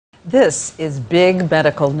This is big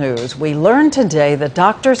medical news. We learned today that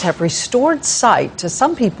doctors have restored sight to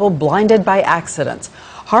some people blinded by accidents,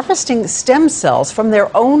 harvesting stem cells from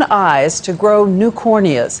their own eyes to grow new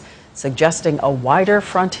corneas, suggesting a wider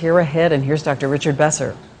frontier ahead. And here's Dr. Richard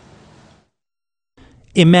Bezer.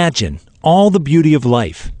 Imagine all the beauty of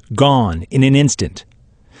life gone in an instant.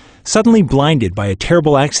 Suddenly blinded by a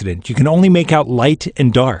terrible accident, you can only make out light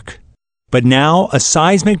and dark. But now, a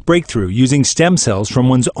seismic breakthrough using stem cells from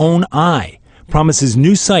one's own eye promises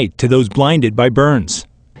new sight to those blinded by burns.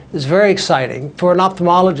 It's very exciting. For an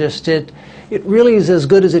ophthalmologist, it really is as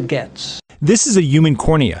good as it gets. This is a human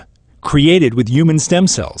cornea, created with human stem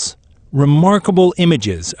cells. Remarkable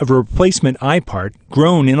images of a replacement eye part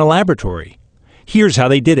grown in a laboratory. Here's how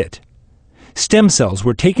they did it. Stem cells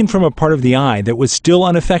were taken from a part of the eye that was still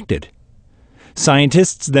unaffected.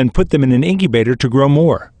 Scientists then put them in an incubator to grow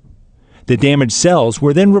more. The damaged cells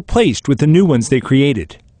were then replaced with the new ones they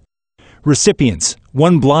created. Recipients,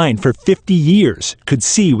 one blind for 50 years, could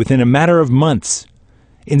see within a matter of months,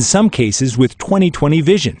 in some cases with 20/20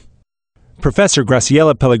 vision. Professor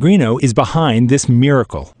Graciela Pellegrino is behind this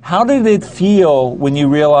miracle. How did it feel when you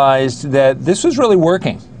realized that this was really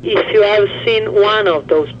working? If you have seen one of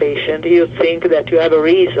those patients, you think that you have a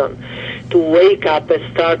reason to wake up and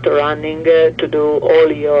start running to do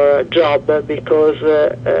all your job, because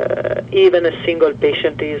even a single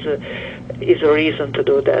patient is a reason to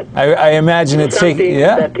do that. I imagine it's something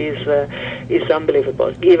yeah. that is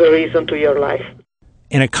unbelievable. Give a reason to your life.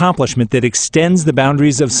 An accomplishment that extends the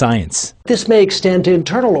boundaries of science. This may extend to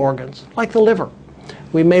internal organs, like the liver.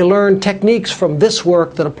 We may learn techniques from this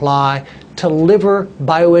work that apply to liver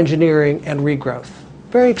bioengineering and regrowth.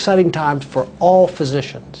 Very exciting times for all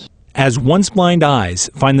physicians. As once blind eyes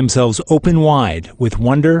find themselves open wide with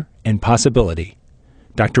wonder and possibility.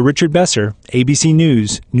 Dr. Richard Bezer, ABC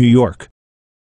News, New York.